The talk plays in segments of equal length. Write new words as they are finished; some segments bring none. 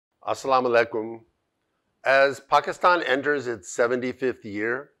Assalamu alaikum. As Pakistan enters its 75th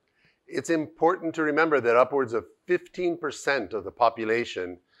year, it's important to remember that upwards of 15% of the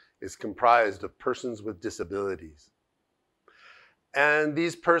population is comprised of persons with disabilities. And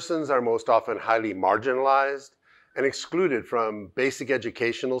these persons are most often highly marginalized and excluded from basic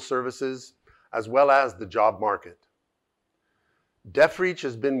educational services, as well as the job market. DeafReach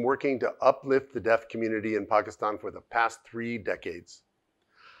has been working to uplift the deaf community in Pakistan for the past 3 decades.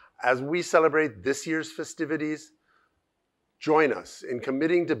 As we celebrate this year's festivities, join us in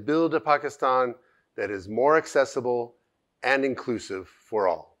committing to build a Pakistan that is more accessible and inclusive for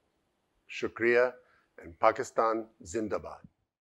all. Shukriya, and Pakistan Zindabad.